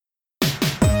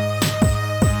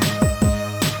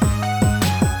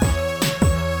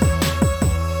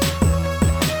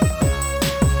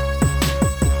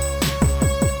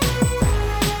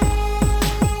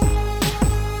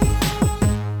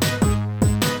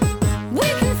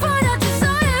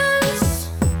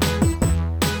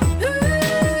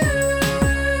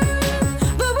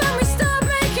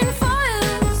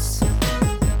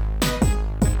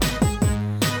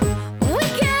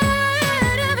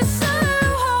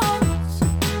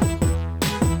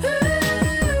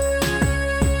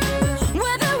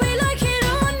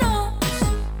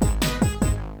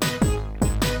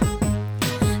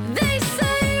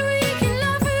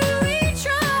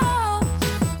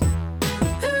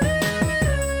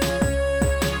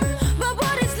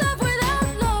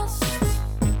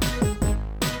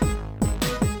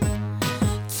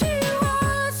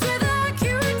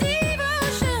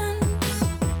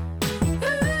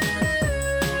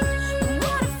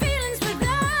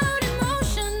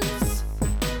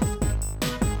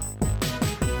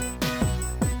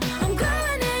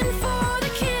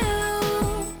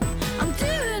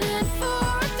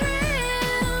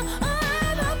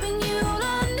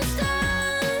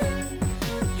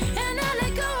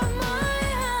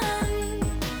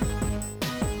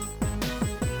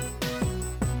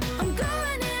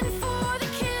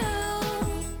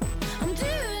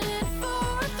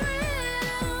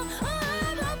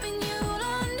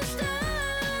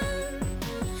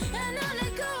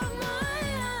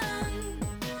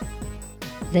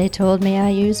They told me I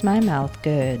use my mouth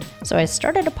good, so I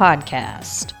started a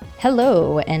podcast.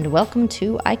 Hello, and welcome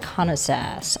to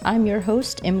Iconosass. I'm your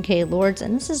host, MK Lords,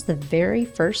 and this is the very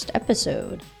first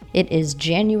episode. It is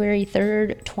January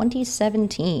 3rd,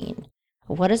 2017.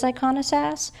 What is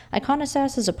Iconosass?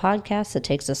 Iconosass is a podcast that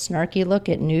takes a snarky look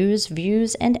at news,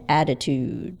 views, and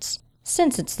attitudes.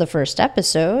 Since it's the first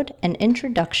episode, an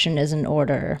introduction is in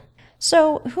order.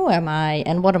 So, who am I,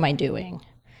 and what am I doing?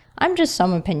 I'm just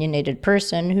some opinionated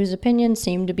person whose opinions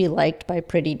seem to be liked by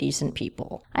pretty decent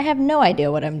people. I have no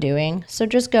idea what I'm doing, so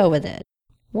just go with it.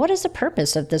 What is the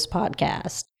purpose of this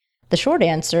podcast? The short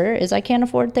answer is I can't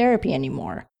afford therapy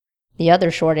anymore. The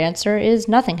other short answer is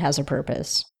nothing has a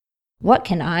purpose. What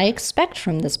can I expect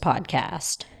from this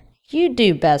podcast? You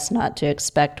do best not to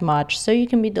expect much, so you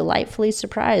can be delightfully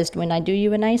surprised when I do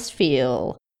you a nice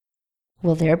feel.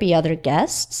 Will there be other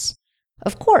guests?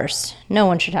 Of course, no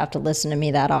one should have to listen to me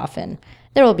that often.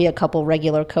 There will be a couple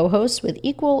regular co-hosts with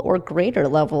equal or greater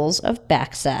levels of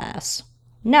backsass.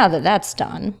 Now that that's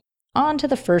done, on to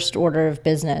the first order of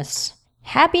business.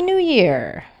 Happy New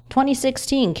Year!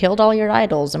 2016 killed all your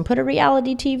idols and put a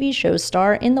reality TV show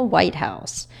star in the White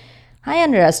House. I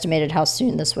underestimated how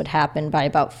soon this would happen by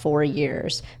about 4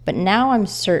 years, but now I'm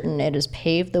certain it has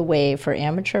paved the way for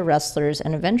amateur wrestlers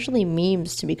and eventually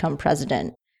memes to become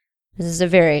president. This is a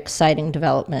very exciting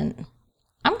development.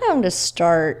 I'm going to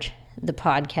start the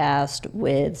podcast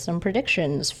with some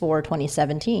predictions for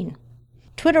 2017.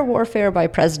 Twitter warfare by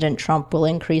President Trump will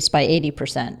increase by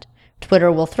 80%.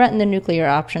 Twitter will threaten the nuclear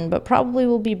option, but probably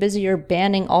will be busier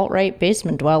banning alt-right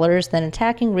basement dwellers than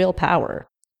attacking real power.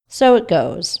 So it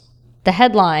goes. The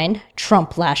headline,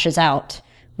 Trump lashes out,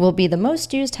 will be the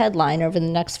most used headline over the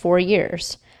next 4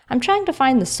 years. I'm trying to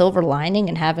find the silver lining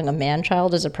in having a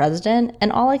man-child as a president,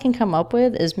 and all I can come up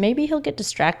with is maybe he'll get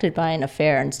distracted by an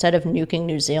affair instead of nuking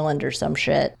New Zealand or some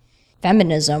shit.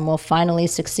 Feminism will finally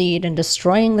succeed in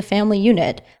destroying the family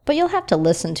unit, but you'll have to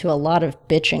listen to a lot of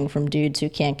bitching from dudes who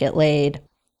can't get laid.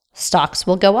 Stocks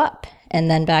will go up, and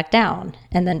then back down,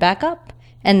 and then back up,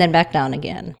 and then back down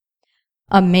again.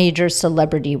 A major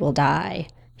celebrity will die.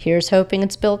 Here's hoping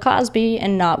it's Bill Cosby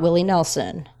and not Willie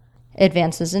Nelson.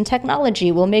 Advances in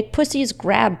technology will make pussies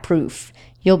grab-proof.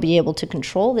 You'll be able to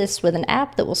control this with an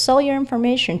app that will sell your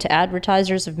information to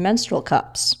advertisers of menstrual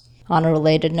cups. On a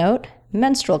related note,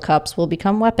 menstrual cups will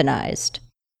become weaponized.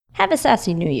 Have a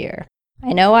sassy new year.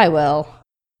 I know I will.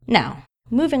 Now,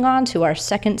 moving on to our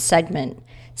second segment,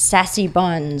 Sassy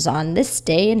Buns on this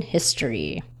day in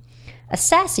history. A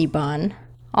sassy bun,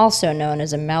 also known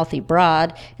as a mouthy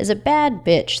broad, is a bad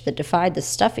bitch that defied the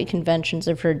stuffy conventions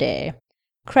of her day.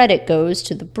 Credit goes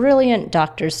to the brilliant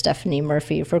Dr. Stephanie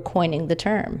Murphy for coining the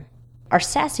term. Our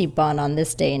sassy bun on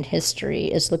this day in history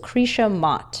is Lucretia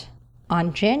Mott.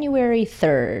 On January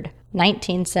 3rd,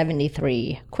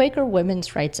 1973, Quaker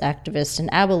women's rights activist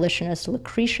and abolitionist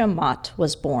Lucretia Mott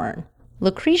was born.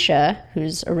 Lucretia,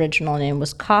 whose original name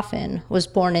was Coffin, was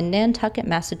born in Nantucket,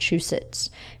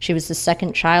 Massachusetts. She was the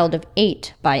second child of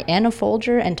 8 by Anna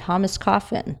Folger and Thomas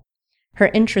Coffin. Her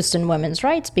interest in women's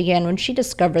rights began when she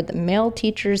discovered that male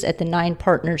teachers at the 9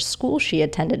 Partners school she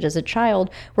attended as a child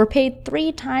were paid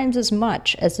 3 times as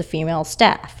much as the female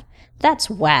staff. That's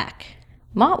whack.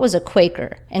 Mott was a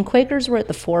Quaker, and Quakers were at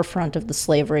the forefront of the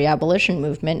slavery abolition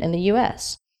movement in the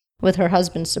U.S. With her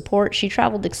husband's support, she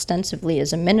traveled extensively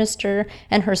as a minister,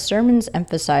 and her sermons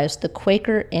emphasized the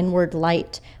Quaker inward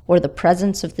light, or the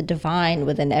presence of the divine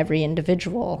within every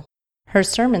individual. Her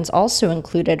sermons also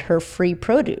included her free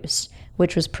produce,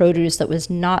 which was produce that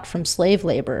was not from slave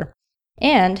labor,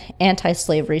 and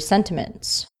anti-slavery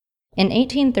sentiments. In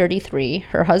 1833,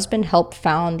 her husband helped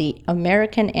found the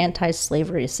American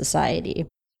Anti-Slavery Society.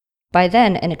 By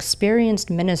then an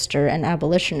experienced minister and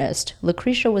abolitionist,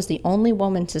 Lucretia was the only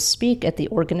woman to speak at the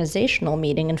organizational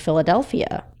meeting in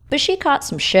Philadelphia. But she caught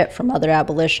some shit from other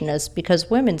abolitionists because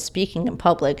women speaking in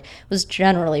public was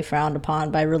generally frowned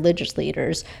upon by religious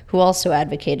leaders who also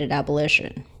advocated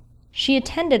abolition. She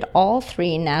attended all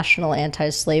 3 national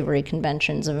anti-slavery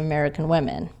conventions of American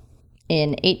women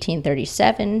in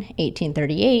 1837,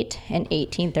 1838, and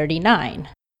 1839.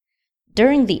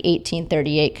 During the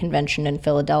 1838 convention in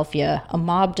Philadelphia, a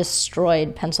mob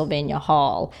destroyed Pennsylvania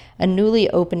Hall, a newly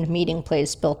opened meeting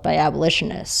place built by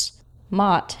abolitionists.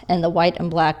 Mott and the white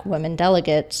and black women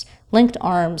delegates linked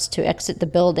arms to exit the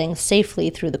building safely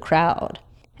through the crowd.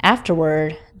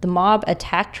 Afterward, the mob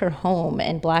attacked her home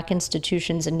and black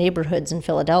institutions and neighborhoods in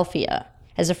Philadelphia.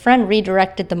 As a friend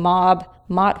redirected the mob,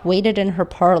 Mott waited in her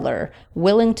parlor,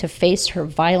 willing to face her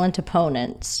violent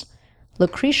opponents.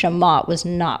 Lucretia Mott was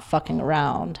not fucking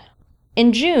around.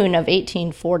 In June of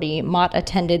 1840, Mott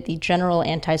attended the General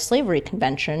Anti-Slavery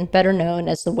Convention, better known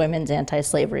as the Women's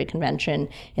Anti-Slavery Convention,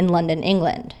 in London,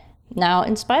 England. Now,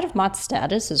 in spite of Mott's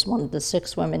status as one of the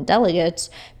 6 women delegates,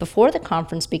 before the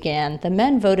conference began, the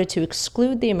men voted to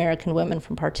exclude the American women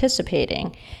from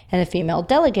participating, and the female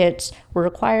delegates were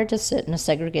required to sit in a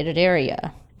segregated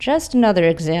area. Just another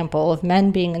example of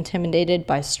men being intimidated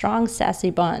by strong, sassy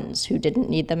buns who didn't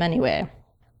need them anyway.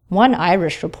 One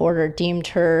Irish reporter deemed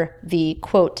her the,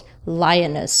 quote,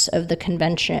 lioness of the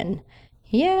convention.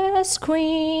 Yes,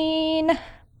 queen!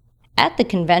 At the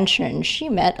convention, she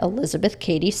met Elizabeth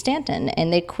Cady Stanton,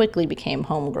 and they quickly became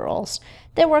homegirls.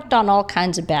 They worked on all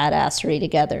kinds of badassery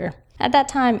together. At that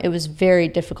time, it was very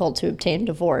difficult to obtain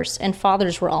divorce, and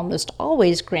fathers were almost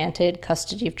always granted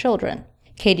custody of children.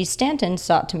 Cady Stanton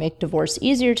sought to make divorce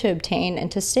easier to obtain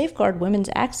and to safeguard women's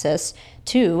access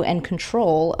to and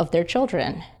control of their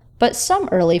children. But some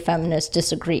early feminists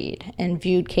disagreed and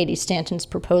viewed Cady Stanton's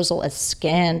proposal as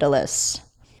scandalous.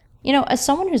 You know, as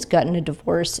someone who's gotten a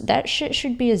divorce, that shit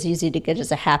should be as easy to get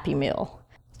as a Happy Meal.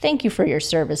 Thank you for your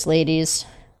service, ladies.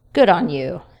 Good on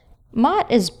you.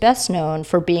 Mott is best known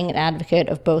for being an advocate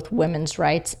of both women's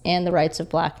rights and the rights of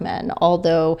black men,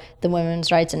 although the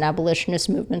women's rights and abolitionist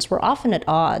movements were often at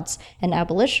odds, and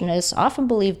abolitionists often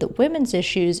believed that women's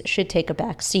issues should take a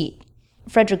back seat.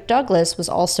 Frederick Douglass was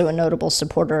also a notable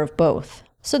supporter of both,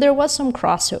 so there was some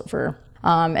crossover.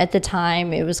 At the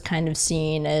time, it was kind of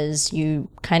seen as you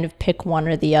kind of pick one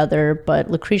or the other, but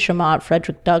Lucretia Mott,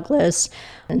 Frederick Douglass,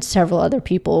 and several other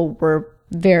people were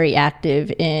very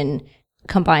active in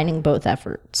combining both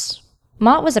efforts.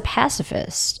 Mott was a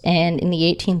pacifist, and in the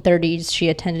 1830s, she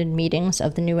attended meetings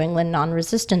of the New England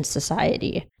Non-Resistance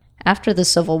Society. After the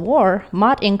Civil War,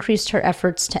 Mott increased her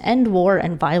efforts to end war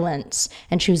and violence,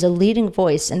 and she was a leading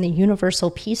voice in the Universal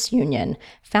Peace Union,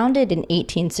 founded in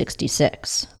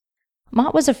 1866.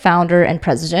 Mott was a founder and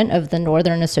president of the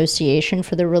Northern Association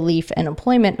for the Relief and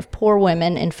Employment of Poor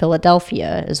Women in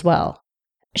Philadelphia as well.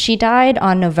 She died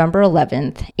on November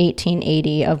 11th,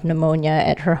 1880, of pneumonia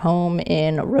at her home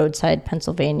in Roadside,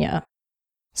 Pennsylvania.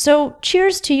 So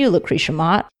cheers to you, Lucretia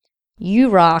Mott. You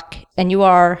rock, and you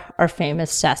are our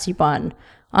famous sassy bun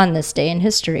on this day in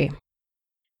history.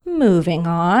 Moving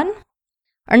on.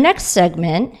 Our next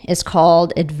segment is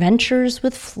called Adventures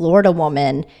with Florida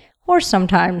Woman, or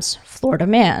sometimes Florida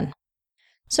Man.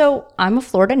 So I'm a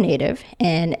Florida native,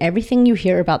 and everything you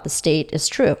hear about the state is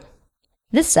true.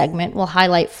 This segment will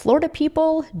highlight Florida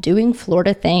people doing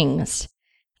Florida things.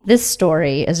 This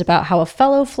story is about how a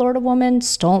fellow Florida woman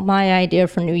stole my idea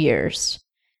for New Year's.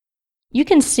 You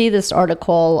can see this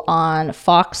article on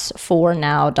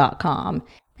fox4now.com,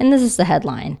 and this is the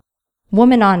headline.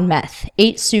 Woman on meth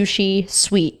ate sushi,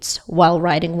 sweets, while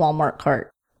riding Walmart cart.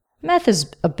 Meth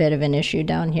is a bit of an issue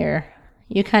down here.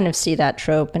 You kind of see that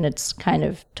trope, and it's kind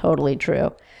of totally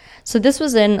true. So this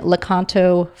was in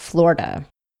Lecanto, Florida.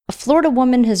 A Florida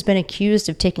woman has been accused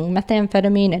of taking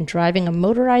methamphetamine and driving a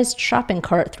motorized shopping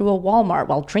cart through a Walmart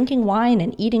while drinking wine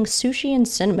and eating sushi and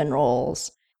cinnamon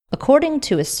rolls. According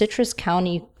to a Citrus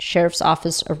County Sheriff's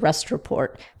Office arrest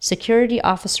report, Security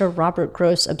Officer Robert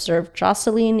Gross observed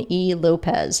Jocelyn E.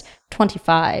 Lopez,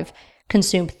 25,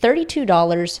 consumed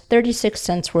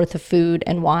 $32.36 worth of food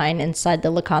and wine inside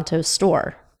the Lecanto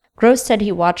store. Gross said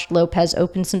he watched Lopez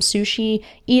open some sushi,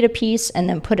 eat a piece, and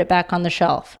then put it back on the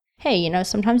shelf. Hey,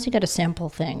 sometimes you gotta sample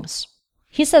things.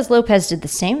 He says Lopez did the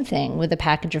same thing with a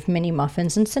package of mini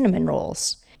muffins and cinnamon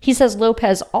rolls. He says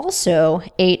Lopez also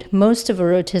ate most of a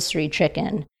rotisserie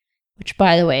chicken, which,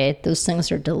 by the way, those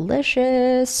things are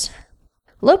delicious.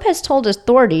 Lopez told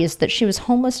authorities that she was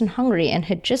homeless and hungry and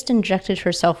had just injected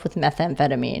herself with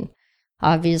methamphetamine.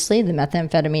 Obviously, the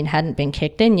methamphetamine hadn't been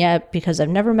kicked in yet because I've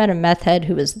never met a meth head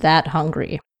who was that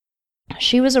hungry.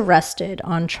 She was arrested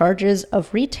on charges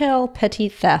of retail petty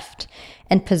theft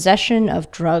and possession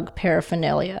of drug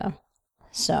paraphernalia.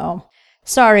 So,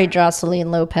 sorry,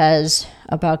 Jocelyn Lopez,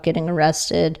 about getting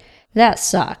arrested. That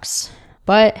sucks.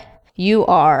 But you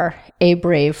are a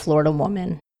brave Florida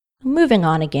woman. Moving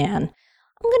on again.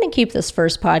 I'm going to keep this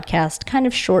first podcast kind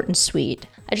of short and sweet.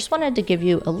 I just wanted to give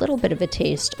you a little bit of a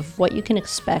taste of what you can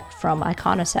expect from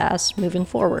Iconosass moving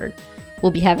forward.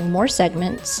 We'll be having more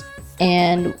segments,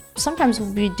 and sometimes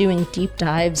we'll be doing deep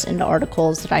dives into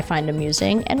articles that I find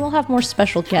amusing, and we'll have more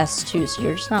special guests too, so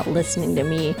you're just not listening to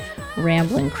me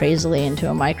rambling crazily into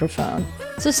a microphone.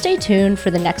 So stay tuned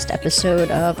for the next episode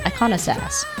of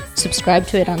Iconosass. Subscribe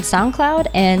to it on SoundCloud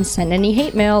and send any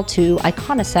hate mail to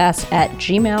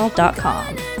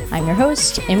iconosass@gmail.com. I'm your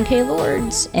host, MK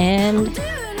Lords, and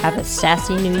have a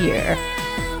sassy new year.